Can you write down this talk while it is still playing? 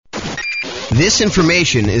This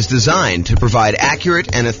information is designed to provide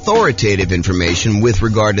accurate and authoritative information with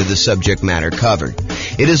regard to the subject matter covered.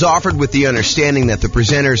 It is offered with the understanding that the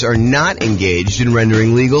presenters are not engaged in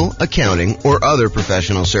rendering legal, accounting, or other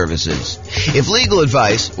professional services. If legal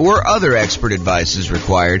advice or other expert advice is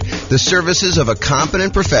required, the services of a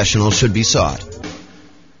competent professional should be sought.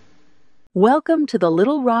 Welcome to the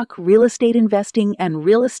Little Rock Real Estate Investing and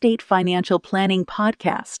Real Estate Financial Planning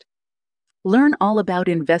Podcast. Learn all about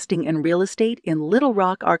investing in real estate in Little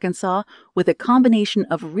Rock, Arkansas, with a combination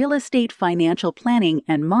of real estate financial planning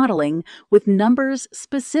and modeling with numbers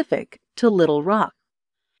specific to Little Rock.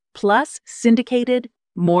 Plus, syndicated,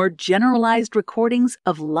 more generalized recordings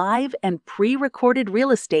of live and pre-recorded real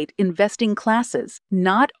estate investing classes,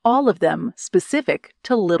 not all of them specific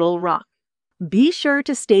to Little Rock. Be sure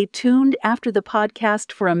to stay tuned after the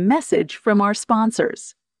podcast for a message from our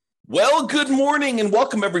sponsors. Well, good morning and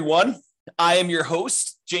welcome, everyone. I am your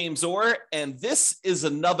host, James Orr, and this is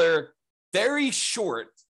another very short,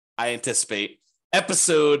 I anticipate,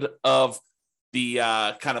 episode of the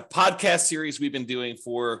kind of podcast series we've been doing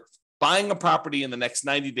for buying a property in the next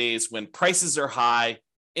 90 days when prices are high,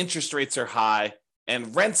 interest rates are high,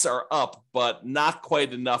 and rents are up, but not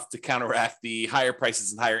quite enough to counteract the higher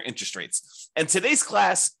prices and higher interest rates. And today's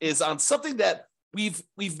class is on something that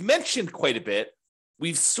we've mentioned quite a bit.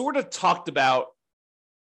 We've sort of talked about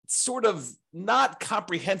sort of not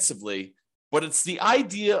comprehensively, but it's the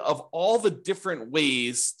idea of all the different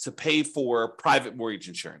ways to pay for private mortgage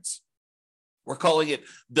insurance. We're calling it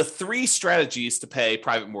the 3 strategies to pay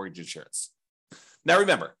private mortgage insurance. Now,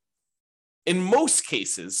 remember, in most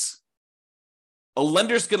cases, a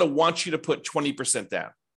lender's going to want you to put 20% down.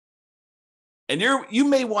 And you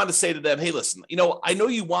may want to say to them, hey, listen, I know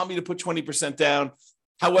you want me to put 20% down.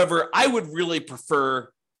 However, I would really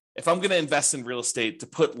prefer, if I'm going to invest in real estate, to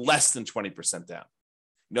put less than 20% down.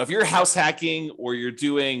 If you're house hacking or you're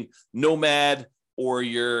doing nomad, or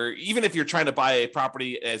even if you're trying to buy a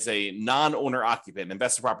property as a non-owner occupant,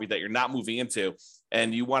 investor property that you're not moving into,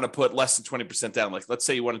 and you want to put less than 20% down, like let's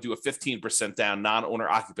say you want to do a 15% down non-owner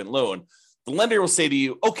occupant loan, the lender will say to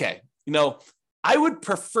you, okay, I would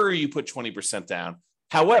prefer you put 20% down.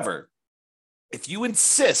 However, if you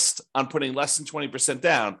insist on putting less than 20%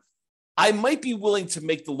 down, I might be willing to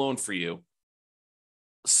make the loan for you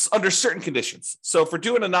under certain conditions. So if we're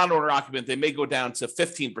doing a non-owner occupant, they may go down to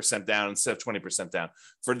 15% down instead of 20% down.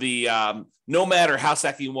 For the nomad or house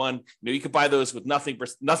hacking one, you could buy those with nothing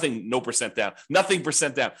percent down.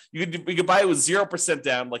 You could buy it with 0%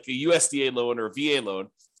 down, like a USDA loan or a VA loan,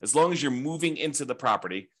 as long as you're moving into the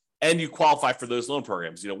property and you qualify for those loan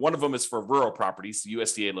programs. One of them is for rural properties, the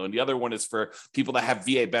USDA loan. The other one is for people that have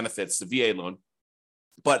VA benefits, the VA loan.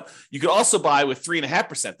 But you could also buy with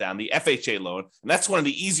 3.5% down, the FHA loan. And that's one of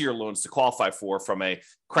the easier loans to qualify for from a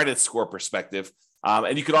credit score perspective.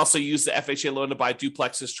 And you could also use the FHA loan to buy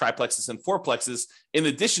duplexes, triplexes, and fourplexes in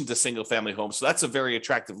addition to single family homes. So that's a very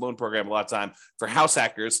attractive loan program a lot of time for house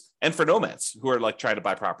hackers and for nomads who are like trying to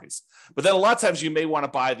buy properties. But then a lot of times you may want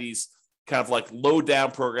to buy these kind of like low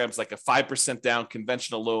down programs, like a 5% down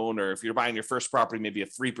conventional loan, or if you're buying your first property, maybe a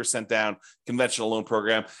 3% down conventional loan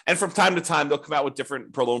program. And from time to time, they'll come out with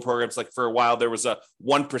different loan programs. Like for a while, there was a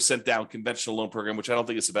 1% down conventional loan program, which I don't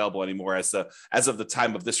think is available anymore as of the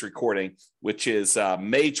time of this recording, which is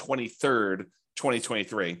May 23rd,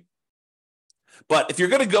 2023. But if you're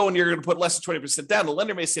going to go and you're going to put less than 20% down, the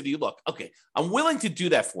lender may say to you, look, okay, I'm willing to do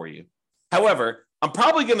that for you. However, I'm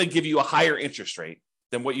probably going to give you a higher interest rate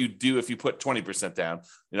than what you do if you put 20% down.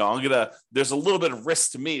 There's a little bit of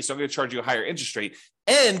risk to me, so I'm going to charge you a higher interest rate.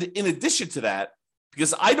 And in addition to that,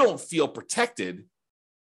 because I don't feel protected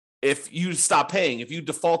if you stop paying, if you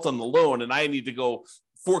default on the loan and I need to go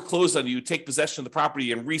foreclose on you, take possession of the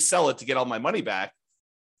property and resell it to get all my money back,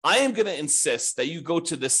 I am going to insist that you go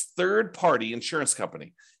to this third-party insurance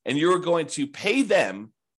company and you're going to pay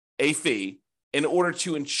them a fee in order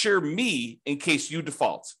to insure me in case you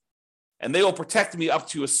default. And they will protect me up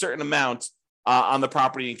to a certain amount on the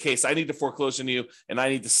property in case I need to foreclose on you and I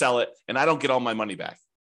need to sell it and I don't get all my money back.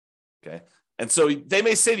 Okay. And so they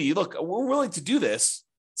may say to you, look, we're willing to do this.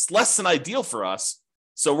 It's less than ideal for us.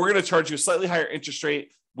 So we're going to charge you a slightly higher interest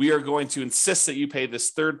rate. We are going to insist that you pay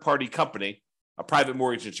this third-party company, a private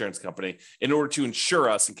mortgage insurance company, in order to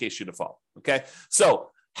insure us in case you default. Okay.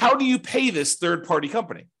 So how do you pay this third-party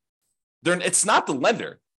company? It's not the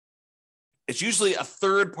lender. It's usually a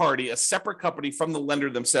third party, a separate company from the lender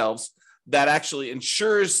themselves that actually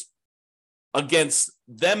insures against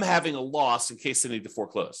them having a loss in case they need to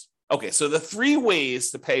foreclose. Okay, so the 3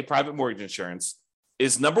 ways to pay private mortgage insurance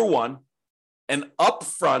is, number 1, an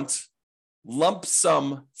upfront lump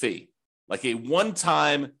sum fee, like a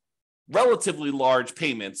one-time relatively large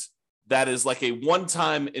payment that is like a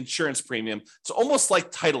one-time insurance premium. It's almost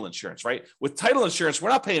like title insurance, right? With title insurance, we're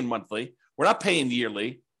not paying monthly. We're not paying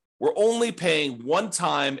yearly. We're only paying one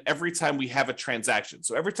time every time we have a transaction.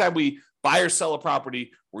 So every time we buy or sell a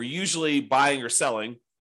property, we're usually buying or selling,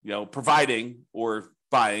 providing or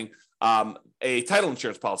buying a title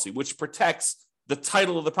insurance policy, which protects the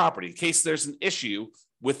title of the property in case there's an issue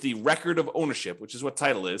with the record of ownership, which is what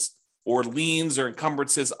title is, or liens or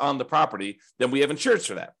encumbrances on the property, then we have insurance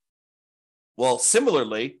for that. Well,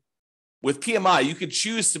 similarly, with PMI, you could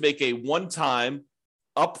choose to make a one-time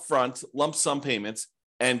upfront lump sum payment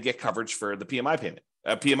and get coverage for the PMI payment,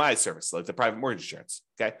 PMI service, like the private mortgage insurance,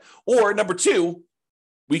 okay? Or number two,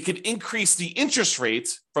 we could increase the interest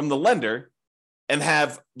rate from the lender and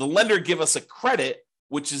have the lender give us a credit,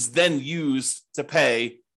 which is then used to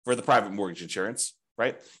pay for the private mortgage insurance,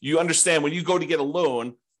 right? You understand when you go to get a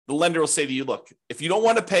loan, the lender will say to you, look, if you don't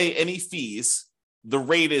want to pay any fees, the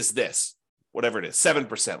rate is this, whatever it is,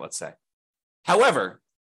 7%, let's say. However,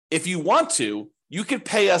 if you want to, you could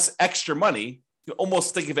pay us extra money. You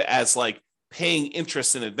almost think of it as like paying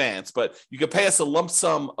interest in advance, but you could pay us a lump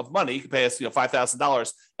sum of money. You could pay us,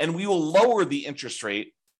 $5,000, and we will lower the interest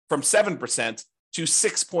rate from 7% to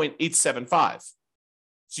 6.875.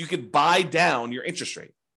 So you could buy down your interest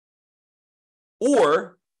rate.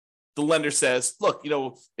 Or the lender says, look,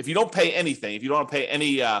 if you don't pay anything, if you don't want to pay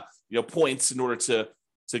any, points in order to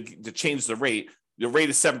change the rate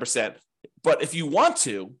is 7%. But if you want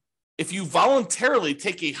to, if you voluntarily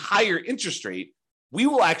take a higher interest rate, we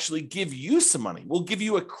will actually give you some money. We'll give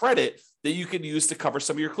you a credit that you can use to cover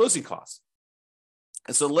some of your closing costs.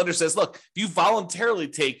 And so the lender says, look, if you voluntarily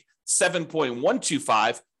take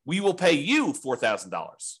 7.125, we will pay you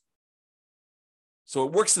 $4,000. So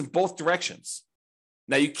it works in both directions.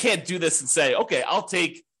 Now, you can't do this and say, okay, I'll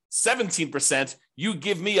take 17%, you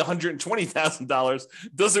give me $120,000.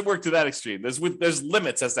 Doesn't work to that extreme. There's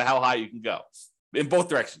limits as to how high you can go in both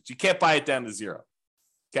directions. You can't buy it down to zero,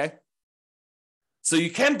 okay? So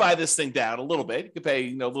you can buy this thing down a little bit. You can pay,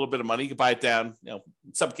 a little bit of money. You can buy it down, in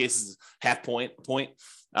some cases, half point, a point.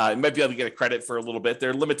 You might be able to get a credit for a little bit. There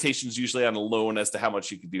are limitations usually on a loan as to how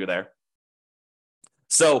much you can do there.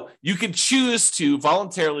 So you can choose to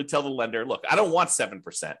voluntarily tell the lender, look, I don't want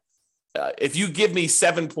 7%. If you give me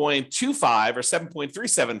 7.25 or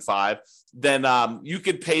 7.375, then you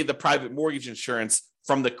could pay the private mortgage insurance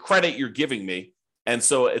from the credit you're giving me. And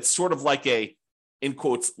so it's sort of like a, in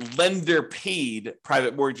quotes, lender paid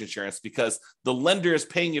private mortgage insurance because the lender is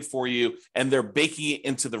paying it for you and they're baking it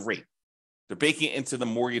into the rate. They're baking it into the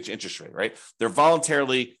mortgage interest rate, right? You're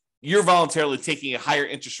voluntarily taking a higher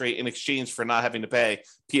interest rate in exchange for not having to pay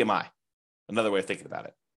PMI. Another way of thinking about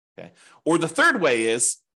it. Okay. Or the third way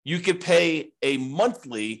is you could pay a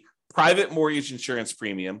monthly private mortgage insurance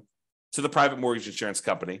premium to the private mortgage insurance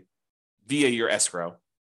company via your escrow,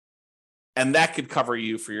 and that could cover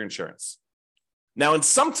you for your insurance. Now, and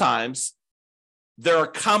sometimes there are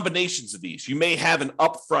combinations of these. You may have an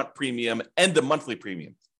upfront premium and a monthly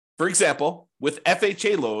premium. For example, with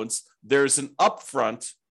FHA loans, there's an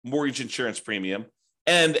upfront mortgage insurance premium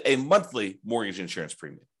and a monthly mortgage insurance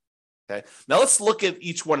premium. Okay. Now let's look at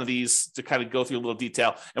each one of these to kind of go through a little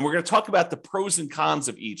detail. And we're going to talk about the pros and cons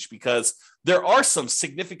of each because there are some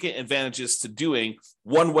significant advantages to doing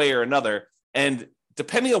one way or another. And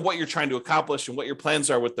depending on what you're trying to accomplish and what your plans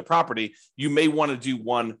are with the property, you may want to do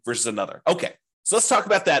one versus another. Okay. So let's talk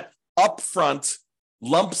about that upfront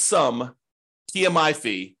lump sum PMI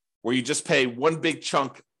fee where you just pay one big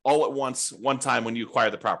chunk all at once, one time when you acquire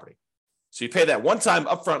the property. So you pay that one time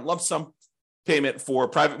upfront lump sum payment for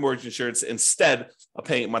private mortgage insurance instead of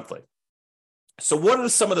paying it monthly. So what are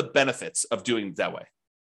some of the benefits of doing it that way?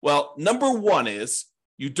 Well, number one is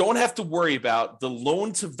you don't have to worry about the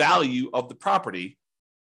loan to value of the property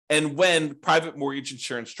and when private mortgage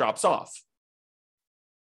insurance drops off.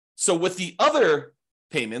 So with the other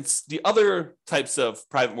payments, the other types of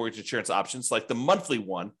private mortgage insurance options, like the monthly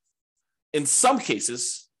one, in some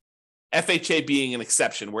cases, FHA being an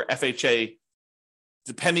exception, where FHA,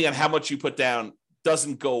 depending on how much you put down,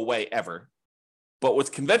 doesn't go away ever. But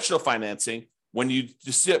with conventional financing, when you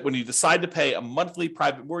decide to pay a monthly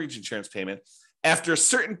private mortgage insurance payment, after a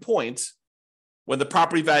certain point, when the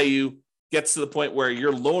property value gets to the point where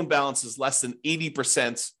your loan balance is less than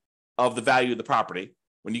 80% of the value of the property,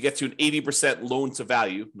 when you get to an 80% loan to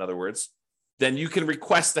value, in other words, then you can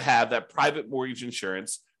request to have that private mortgage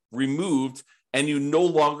insurance removed and you no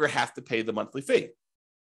longer have to pay the monthly fee.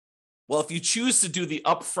 Well, if you choose to do the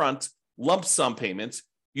upfront lump sum payment,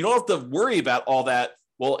 you don't have to worry about all that.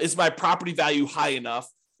 Well, is my property value high enough?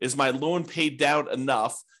 Is my loan paid down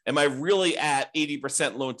enough? Am I really at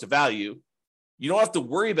 80% loan to value? You don't have to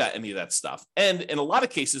worry about any of that stuff. And in a lot of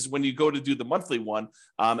cases, when you go to do the monthly one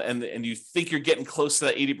and you think you're getting close to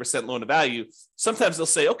that 80% loan to value, sometimes they'll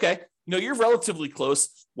say, okay, you're relatively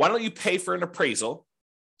close. Why don't you pay for an appraisal?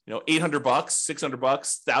 $800, $600,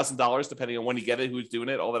 $1,000, depending on when you get it, who's doing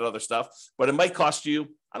it, all that other stuff. But it might cost you,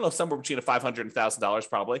 I don't know, somewhere between $500 and $1,000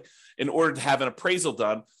 probably, in order to have an appraisal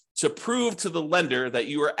done to prove to the lender that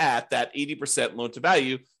you are at that 80% loan to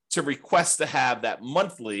value to request to have that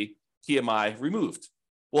monthly PMI removed.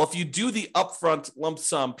 Well, if you do the upfront lump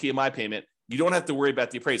sum PMI payment, you don't have to worry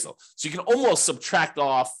about the appraisal. So you can almost subtract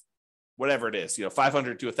off whatever it is,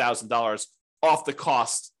 $500 to $1,000 off the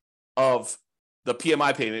cost of the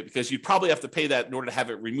PMI payment, because you'd probably have to pay that in order to have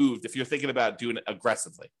it removed if you're thinking about doing it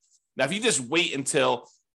aggressively. Now, if you just wait until,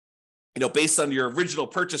 based on your original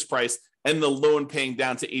purchase price and the loan paying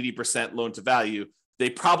down to 80% loan to value, they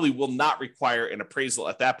probably will not require an appraisal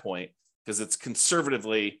at that point, because it's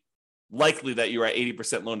conservatively likely that you're at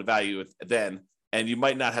 80% loan to value then, and you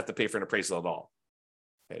might not have to pay for an appraisal at all.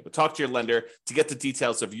 Okay, but talk to your lender to get the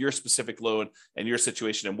details of your specific loan and your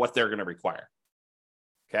situation and what they're going to require.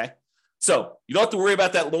 Okay, so you don't have to worry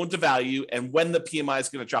about that loan to value and when the PMI is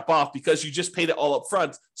going to drop off, because you just paid it all up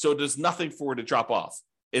front, so there's nothing for it to drop off.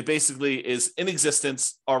 It basically is in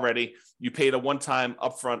existence already. You paid a one-time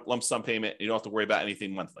upfront lump sum payment, and you don't have to worry about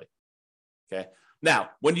anything monthly. Okay, now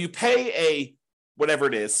when you pay a whatever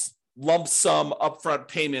it is, lump sum upfront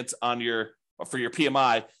payments for your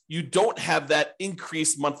PMI, you don't have that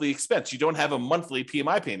increased monthly expense. You don't have a monthly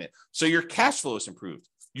PMI payment. So your cash flow is improved.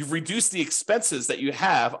 You've reduced the expenses that you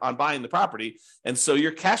have on buying the property. And so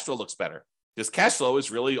your cash flow looks better, because cash flow is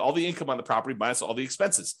really all the income on the property minus all the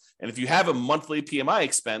expenses. And if you have a monthly PMI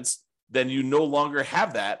expense, then you no longer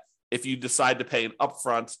have that if you decide to pay an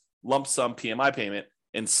upfront lump sum PMI payment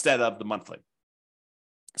instead of the monthly.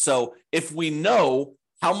 So if we know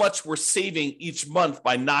how much we're saving each month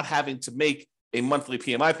by not having to make a monthly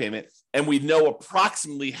PMI payment, and we know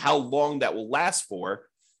approximately how long that will last for,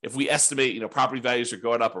 if we estimate, property values are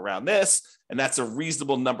going up around this, and that's a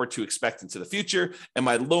reasonable number to expect into the future, and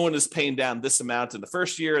my loan is paying down this amount in the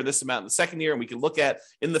first year and this amount in the second year, and we can look at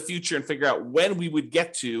in the future and figure out when we would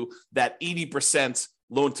get to that 80%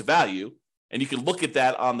 loan to value. And you can look at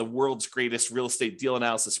that on the world's greatest real estate deal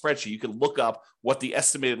analysis spreadsheet. You can look up what the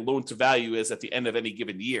estimated loan to value is at the end of any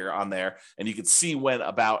given year on there. And you can see when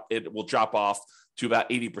about it will drop off to about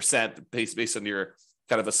 80% based on your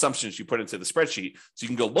kind of assumptions you put into the spreadsheet. So you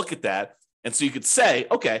can go look at that. And so you could say,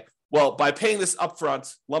 okay, well, by paying this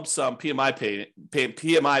upfront lump sum PMI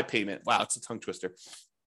payment, wow, it's a tongue twister,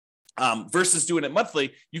 versus doing it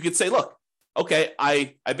monthly, you could say, look, okay,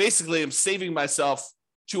 I basically am saving myself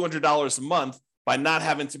 $200 a month by not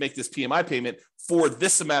having to make this PMI payment for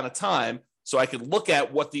this amount of time. So I could look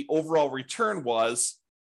at what the overall return was,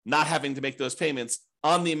 not having to make those payments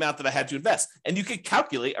on the amount that I had to invest. And you could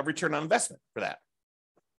calculate a return on investment for that.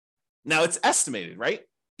 Now it's estimated, right?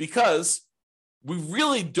 Because we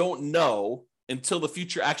really don't know until the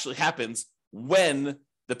future actually happens when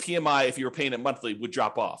the PMI, if you were paying it monthly, would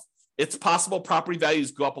drop off. It's possible property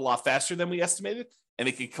values go up a lot faster than we estimated, and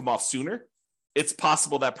it can come off sooner. It's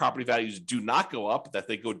possible that property values do not go up, that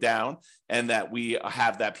they go down, and that we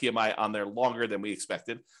have that PMI on there longer than we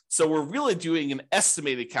expected. So we're really doing an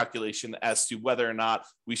estimated calculation as to whether or not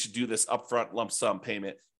we should do this upfront lump sum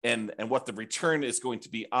payment and what the return is going to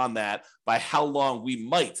be on that by how long we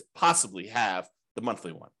might possibly have the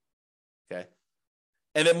monthly one. Okay.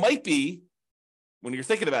 And it might be, when you're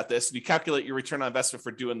thinking about this, and you calculate your return on investment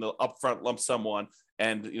for doing the upfront lump sum one,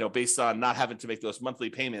 and based on not having to make those monthly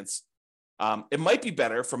payments, it might be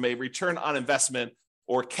better from a return on investment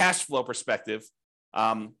or cash flow perspective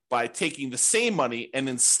by taking the same money and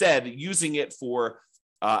instead using it for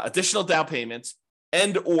additional down payments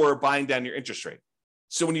and or buying down your interest rate.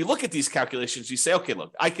 So when you look at these calculations, you say, okay,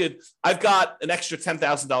 look, I've got an extra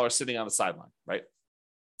 $10,000 sitting on the sideline, right?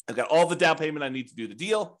 I've got all the down payment I need to do the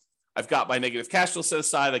deal. I've got my negative cash flow set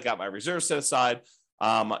aside. I got my reserves set aside.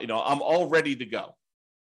 I'm all ready to go.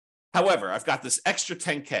 However, I've got this extra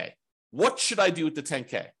 10K. What should I do with the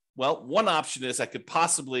 10K? Well, one option is I could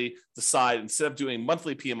possibly decide, instead of doing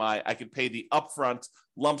monthly PMI, I could pay the upfront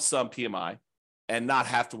lump sum PMI and not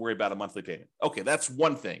have to worry about a monthly payment. Okay, that's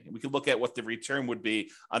one thing. We could look at what the return would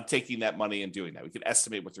be on taking that money and doing that. We could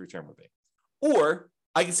estimate what the return would be. Or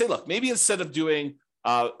I could say, look, maybe instead of doing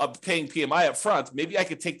paying PMI up front, maybe I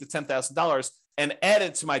could take the $10,000 and add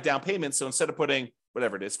it to my down payment. So instead of putting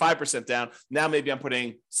whatever it is, 5% down, now maybe I'm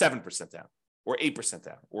putting 7% down or 8%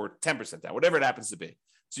 down or 10% down, whatever it happens to be.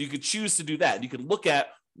 So you could choose to do that. You can look at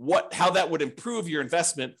how that would improve your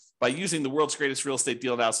investment by using the world's greatest real estate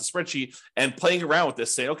deal analysis spreadsheet and playing around with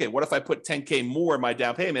this, saying, okay, what if I put 10K more in my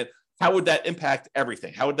down payment? How would that impact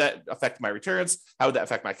everything? How would that affect my returns? How would that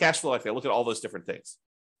affect my cash flow? Like, I look at all those different things.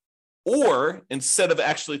 Or instead of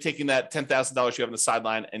actually taking that $10,000 you have on the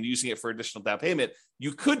sideline and using it for additional down payment,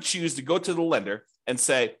 you could choose to go to the lender and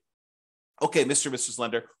say, okay, Mr. and Mrs.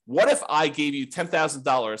 Lender, what if I gave you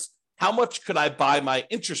 $10,000? How much could I buy my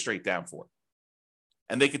interest rate down for?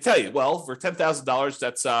 And they could tell you, well, for $10,000,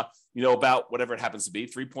 that's about whatever it happens to be,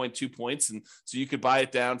 3.2 points. And so you could buy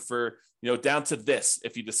it down for, down to this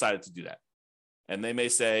if you decided to do that. And they may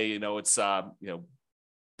say, it's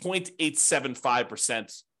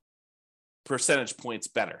 0.875% percentage points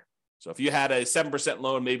better. So if you had a 7%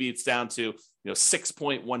 loan, maybe it's down to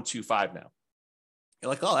 6.125 now. You're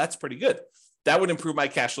like, oh, that's pretty good. That would improve my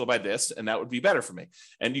cash flow by this, and that would be better for me.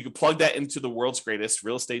 And you could plug that into the world's greatest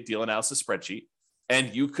real estate deal analysis spreadsheet,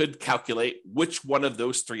 and you could calculate which one of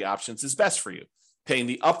those three options is best for you. Paying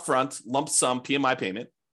the upfront lump sum PMI payment,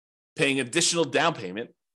 paying additional down payment,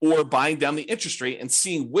 or buying down the interest rate and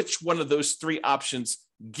seeing which one of those three options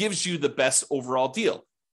gives you the best overall deal.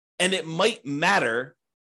 And it might matter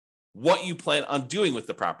what you plan on doing with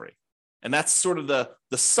the property. And that's sort of the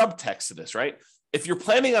subtext of this, right? If you're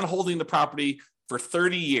planning on holding the property for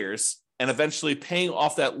 30 years and eventually paying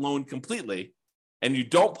off that loan completely, and you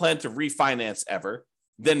don't plan to refinance ever,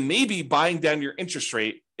 then maybe buying down your interest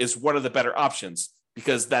rate is one of the better options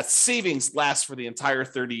because that savings lasts for the entire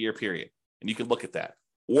 30-year period. And you can look at that.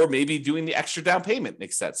 Or maybe doing the extra down payment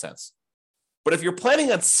makes that sense. But if you're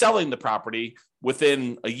planning on selling the property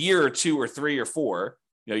within a year or two or three or four,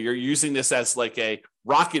 you're using this as like a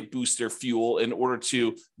rocket booster fuel in order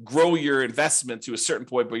to grow your investment to a certain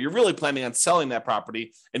point, but you're really planning on selling that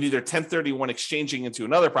property and either 1031 exchanging into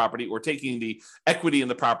another property or taking the equity in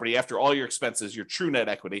the property after all your expenses, your true net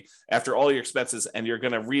equity, after all your expenses, and you're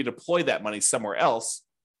going to redeploy that money somewhere else,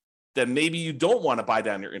 then maybe you don't want to buy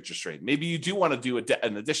down your interest rate. Maybe you do want to do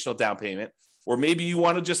an additional down payment, or maybe you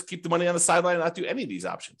want to just keep the money on the sideline and not do any of these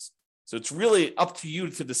options. So it's really up to you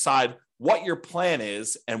to decide what your plan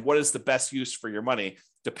is and what is the best use for your money,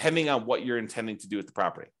 depending on what you're intending to do with the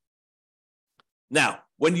property. Now,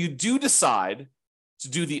 when you do decide to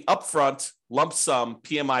do the upfront lump sum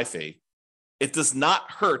PMI fee, it does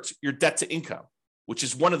not hurt your debt to income, which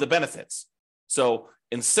is one of the benefits. So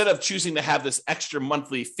instead of choosing to have this extra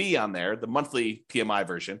monthly fee on there, the monthly PMI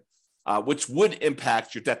version, which would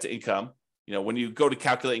impact your debt to income, when you go to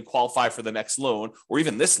calculate and qualify for the next loan or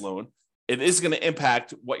even this loan, it is going to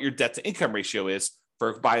impact what your debt to income ratio is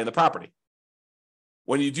for buying the property.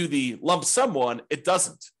 When you do the lump sum one, it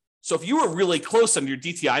doesn't. So if you were really close on your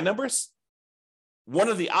DTI numbers, one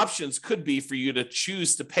of the options could be for you to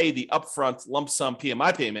choose to pay the upfront lump sum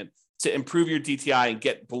PMI payment to improve your DTI and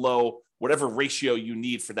get below whatever ratio you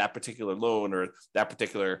need for that particular loan or that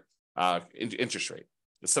particular interest rate.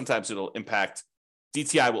 Because sometimes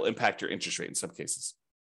DTI will impact your interest rate in some cases.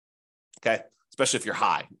 Okay. Especially if you're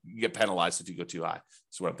high, you get penalized if you go too high.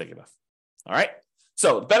 That's what I'm thinking of. All right.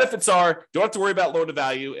 So the benefits are you don't have to worry about loan to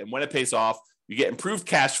value. And when it pays off, you get improved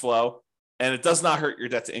cash flow and it does not hurt your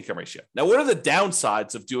debt to income ratio. Now, what are the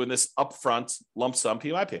downsides of doing this upfront lump sum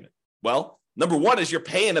PMI payment? Well, number one is you're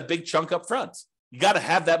paying a big chunk up front. You got to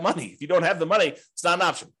have that money. If you don't have the money, it's not an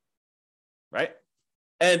option. Right.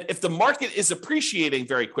 And if the market is appreciating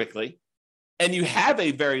very quickly and you have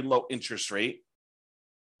a very low interest rate,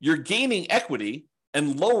 you're gaining equity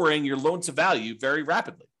and lowering your loan to value very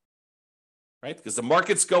rapidly, right? Because the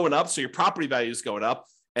market's going up, so your property value is going up,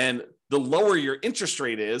 and the lower your interest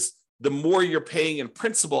rate is, the more you're paying in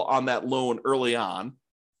principal on that loan early on.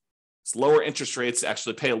 It's lower interest rates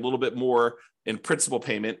actually pay a little bit more in principal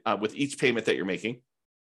payment with each payment that you're making.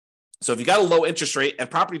 So if you got a low interest rate and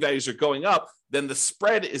property values are going up, then the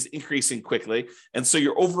spread is increasing quickly. And so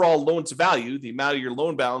your overall loan to value, the amount of your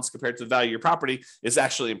loan balance compared to the value of your property, is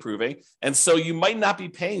actually improving. And so you might not be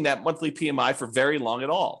paying that monthly PMI for very long at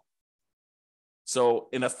all. So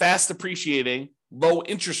in a fast appreciating, low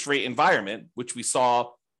interest rate environment, which we saw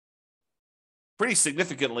pretty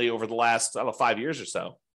significantly over the last, 5 years or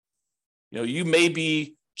so, you may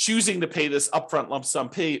be choosing to pay this upfront lump sum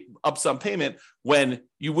payment when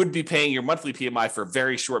you would be paying your monthly PMI for a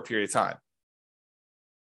very short period of time.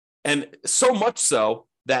 And so much so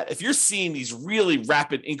that if you're seeing these really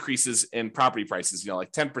rapid increases in property prices,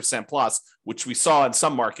 like 10% plus, which we saw in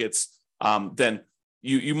some markets, then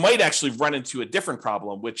you might actually run into a different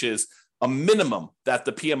problem, which is a minimum that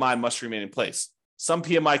the PMI must remain in place. Some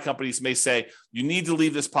PMI companies may say you need to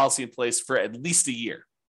leave this policy in place for at least a year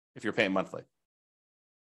if you're paying monthly.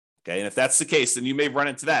 Okay, and if that's the case, then you may run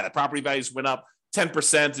into that. If property values went up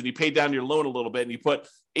 10% and you pay down your loan a little bit and you put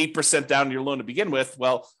 8% down your loan to begin with,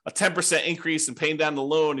 well, a 10% increase in paying down the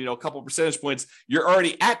loan, a couple of percentage points, you're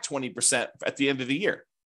already at 20% at the end of the year.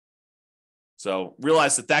 So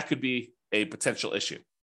realize that could be a potential issue.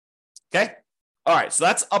 Okay. All right. So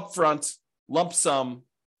that's upfront lump sum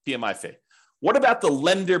PMI fee. What about the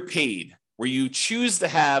lender paid, where you choose to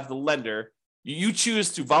have the lender, you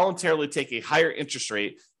choose to voluntarily take a higher interest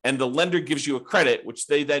rate and the lender gives you a credit, which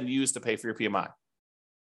they then use to pay for your PMI?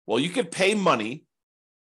 Well, you could pay money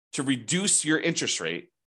to reduce your interest rate.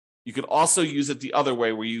 You could also use it the other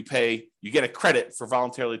way, where you get a credit for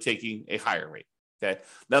voluntarily taking a higher rate. Okay.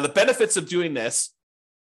 Now, the benefits of doing this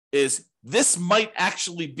is this might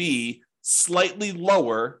actually be slightly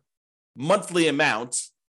lower monthly amount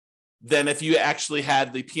than if you actually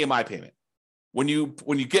had the PMI payment. When you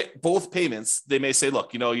get both payments, they may say,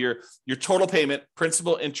 look, your total payment,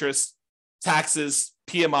 principal, interest, taxes,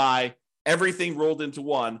 PMI, everything rolled into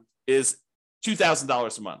one is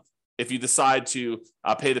 $2,000 a month if you decide to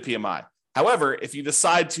pay the PMI. However, if you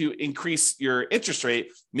decide to increase your interest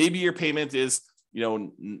rate, maybe your payment is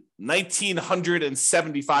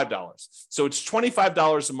 $1,975. So it's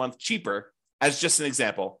 $25 a month cheaper, as just an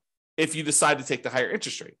example, if you decide to take the higher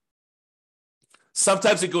interest rate.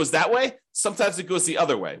 Sometimes it goes that way. Sometimes it goes the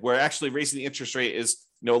other way, where actually raising the interest rate is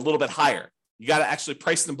a little bit higher. You got to actually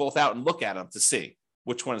price them both out and look at them to see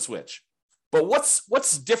which one is which. But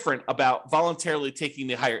what's different about voluntarily taking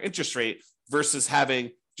the higher interest rate versus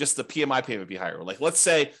having just the PMI payment be higher? Like, let's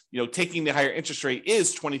say, taking the higher interest rate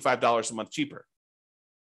is $25 a month cheaper.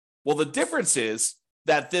 Well, the difference is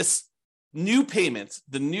that this new payment,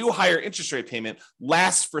 the new higher interest rate payment,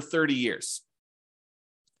 lasts for 30 years.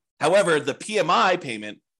 However, the PMI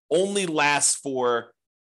payment only lasts for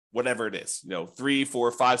whatever it is, 3,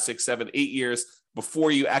 4, 5, 6, 7, 8 years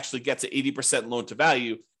before you actually get to 80% loan to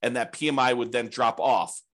value. And that PMI would then drop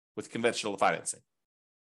off with conventional financing.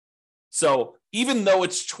 So even though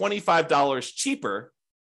it's $25 cheaper,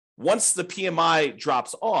 once the PMI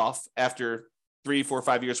drops off after 3, 4,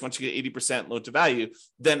 5 years, once you get 80% loan to value,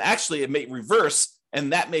 then actually it may reverse,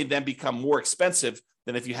 and that may then become more expensive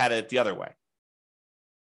than if you had it the other way.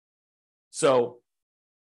 So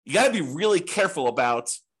you got to be really careful about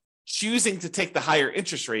choosing to take the higher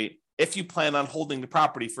interest rate if you plan on holding the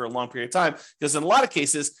property for a long period of time, because in a lot of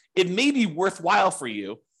cases, it may be worthwhile for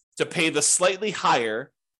you to pay the slightly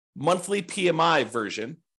higher monthly PMI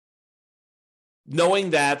version,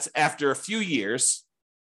 knowing that after a few years,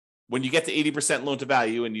 when you get to 80% loan to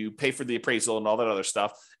value and you pay for the appraisal and all that other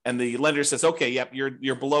stuff, and the lender says, okay, yep,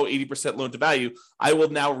 you're below 80% loan to value, I will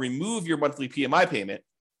now remove your monthly PMI payment,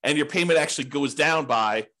 and your payment actually goes down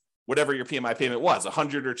by whatever your PMI payment was,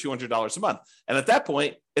 $100 or $200 a month. And at that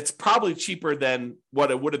point, it's probably cheaper than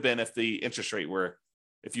what it would have been if the interest rate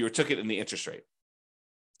if you took it in the interest rate.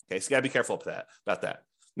 Okay, so you gotta be careful about that.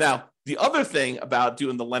 Now, the other thing about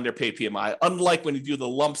doing the lender pay PMI, unlike when you do the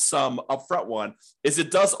lump sum upfront one, is it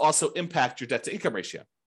does also impact your debt to income ratio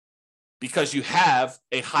because you have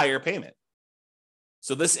a higher payment.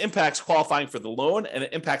 So this impacts qualifying for the loan, and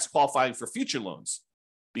it impacts qualifying for future loans,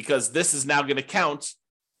 because this is now going to count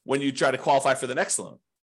when you try to qualify for the next loan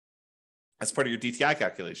as part of your DTI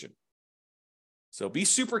calculation. So be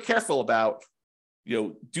super careful about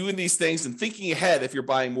doing these things and thinking ahead if you're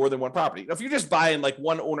buying more than one property. Now, if you're just buying like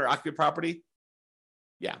one owner occupied property,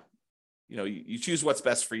 yeah, you choose what's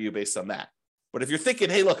best for you based on that. But if you're thinking,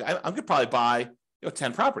 hey, look, I'm going to probably buy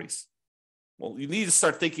 10 properties. Well, you need to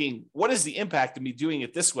start thinking, what is the impact of me doing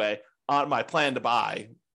it this way on my plan to buy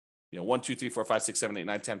 1, 2, 3, 4, 5, 6, 7, 8,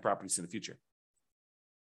 9, 10 properties in the future?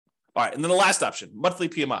 All right. And then the last option, monthly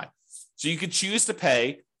PMI. So you could choose to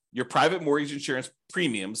pay your private mortgage insurance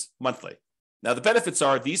premiums monthly. Now, the benefits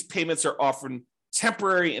are these payments are often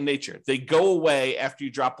temporary in nature. They go away after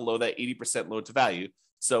you drop below that 80% loan to value.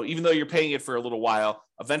 So even though you're paying it for a little while,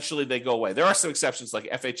 eventually they go away. There are some exceptions like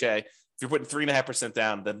FHA. If you're putting 3.5%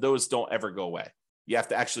 down, then those don't ever go away. You have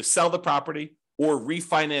to actually sell the property or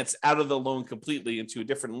refinance out of the loan completely into a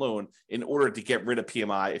different loan in order to get rid of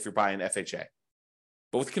PMI if you're buying FHA.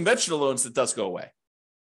 But with conventional loans, it does go away.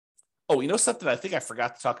 Oh, something I think I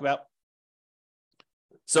forgot to talk about?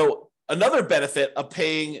 So another benefit of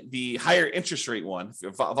paying the higher interest rate one, if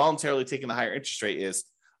you're voluntarily taking the higher interest rate, is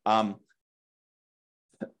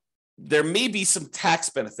there may be some tax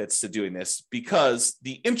benefits to doing this because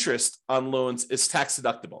the interest on loans is tax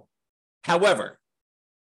deductible. However,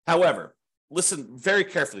 listen very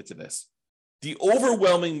carefully to this. The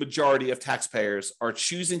overwhelming majority of taxpayers are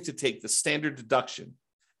choosing to take the standard deduction,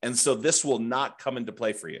 and so this will not come into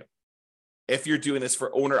play for you if you're doing this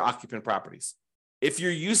for owner-occupant properties. If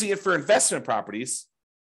you're using it for investment properties,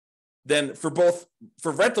 then for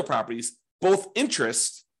rental properties, both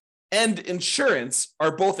interest and insurance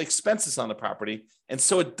are both expenses on the property. And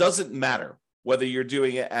so it doesn't matter whether you're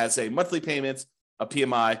doing it as a monthly payment, a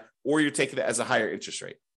PMI, or you're taking it as a higher interest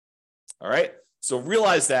rate. All right. So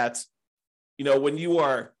realize that, if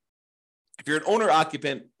you're an owner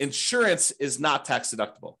occupant, insurance is not tax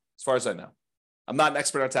deductible, as far as I know. I'm not an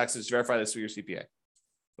expert on taxes. Verify this with your CPA.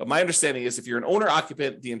 But my understanding is if you're an owner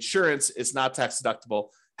occupant, the insurance is not tax deductible.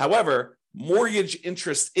 However, mortgage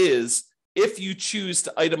interest is if you choose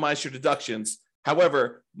to itemize your deductions.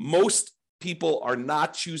 However, most people are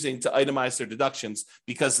not choosing to itemize their deductions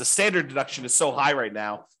because the standard deduction is so high right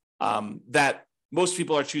now that most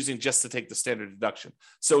people are choosing just to take the standard deduction.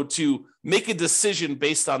 So to make a decision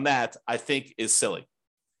based on that, I think is silly.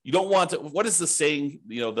 You don't want to, what is the saying?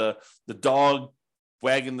 The dog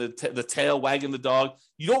wagging the tail wagging the dog.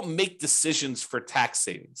 You don't make decisions for tax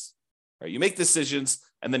savings, right? You make decisions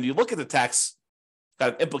and then you look at the tax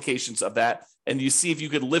kind of implications of that and you see if you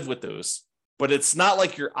could live with those. But it's not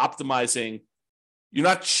like you're optimizing. You're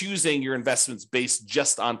not choosing your investments based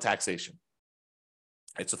just on taxation.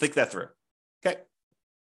 All right, so think that through. Okay.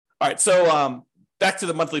 All right, so back to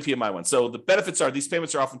the monthly PMI one. So the benefits are these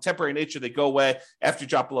payments are often temporary in nature. They go away after you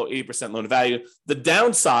drop below 80% loan to value. The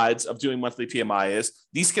downsides of doing monthly PMI is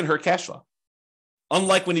these can hurt cash flow.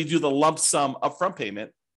 Unlike when you do the lump sum upfront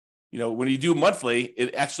payment, when you do monthly,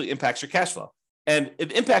 it actually impacts your cash flow. And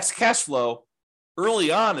it impacts cash flow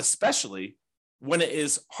early on, especially when it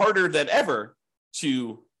is harder than ever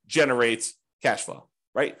to generate cash flow,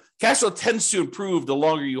 right? Cash flow tends to improve the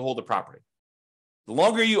longer you hold a property. The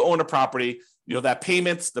longer you own a property, that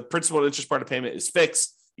payment, the principal and interest part of payment is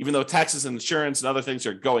fixed, even though taxes and insurance and other things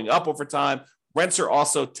are going up over time. Rents are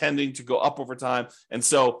also tending to go up over time. And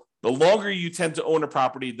so the longer you tend to own a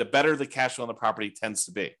property, the better the cash flow on the property tends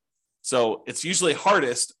to be. So it's usually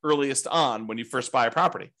hardest earliest on when you first buy a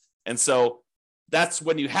property. And so that's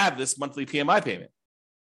when you have this monthly PMI payment,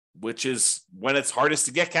 which is when it's hardest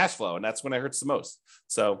to get cash flow. And that's when it hurts the most.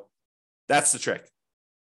 So that's the trick.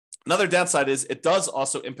 Another downside is it does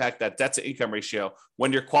also impact that debt to income ratio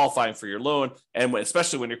when you're qualifying for your loan, and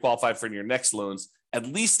especially when you're qualifying for your next loans, at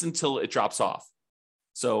least until it drops off.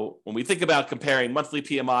 So when we think about comparing monthly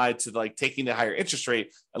PMI to taking the higher interest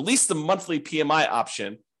rate, at least the monthly PMI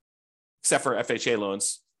option, except for FHA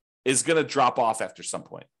loans, is going to drop off after some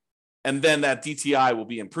point. And then that DTI will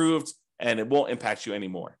be improved and it won't impact you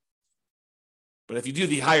anymore. But if you do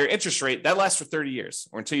the higher interest rate, that lasts for 30 years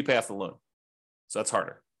or until you pay off the loan. So that's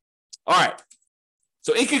harder. All right.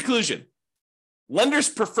 So in conclusion, lenders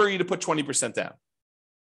prefer you to put 20% down.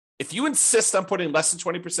 If you insist on putting less than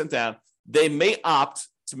 20% down, they may opt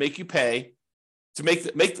to make you pay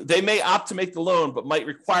they may opt to make the loan, but might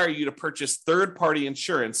require you to purchase third-party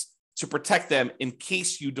insurance to protect them in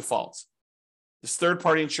case you default. This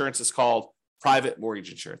third-party insurance is called private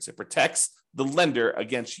mortgage insurance. It protects the lender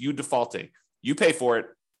against you defaulting. You pay for it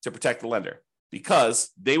to protect the lender because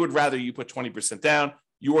they would rather you put 20% down.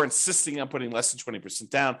 You are insisting on putting less than 20%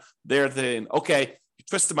 down. They're saying, okay, you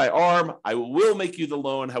twisted my arm. I will make you the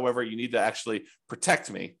loan. However, you need to actually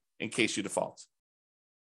protect me in case you default.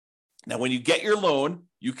 Now, when you get your loan,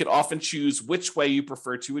 you can often choose which way you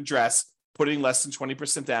prefer to address putting less than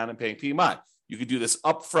 20% down and paying PMI. You could do this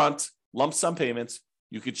upfront lump sum payments.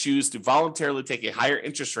 You could choose to voluntarily take a higher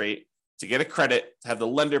interest rate to get a credit to have the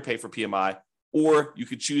lender pay for PMI, or you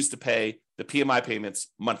could choose to pay the PMI payments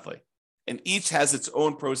monthly. And each has its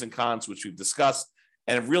own pros and cons, which we've discussed.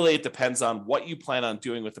 And really, it depends on what you plan on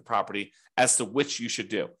doing with the property as to which you should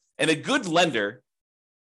do. And a good lender,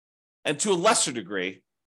 and to a lesser degree,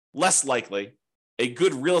 less likely, a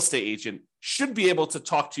good real estate agent should be able to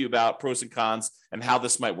talk to you about pros and cons and how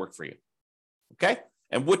this might work for you. Okay?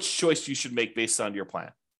 And which choice you should make based on your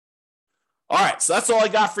plan. All right, so that's all I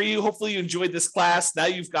got for you. Hopefully you enjoyed this class. Now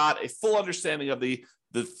you've got a full understanding of the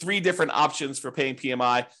three different options for paying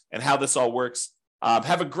PMI and how this all works.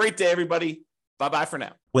 Have a great day, everybody. Bye-bye for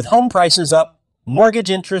now. With home prices up, mortgage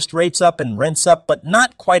interest rates up, and rents up, but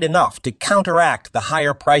not quite enough to counteract the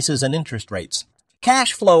higher prices and interest rates,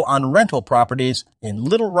 cash flow on rental properties in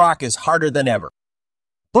Little Rock is harder than ever.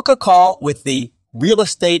 Book a call with the Real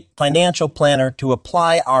Estate Financial Planner to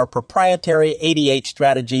apply our proprietary 88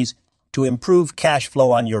 strategies to improve cash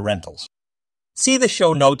flow on your rentals. See the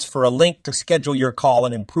show notes for a link to schedule your call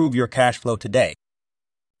and improve your cash flow today.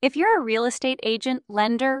 If you're a real estate agent,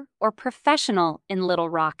 lender, or professional in Little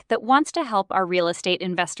Rock that wants to help our real estate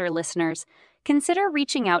investor listeners, consider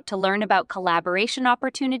reaching out to learn about collaboration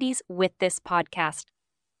opportunities with this podcast.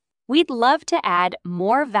 We'd love to add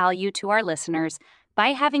more value to our listeners by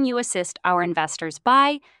by having you assist our investors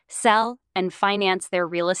buy, sell, and finance their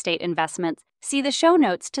real estate investments. See the show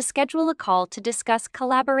notes to schedule a call to discuss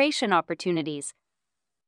collaboration opportunities.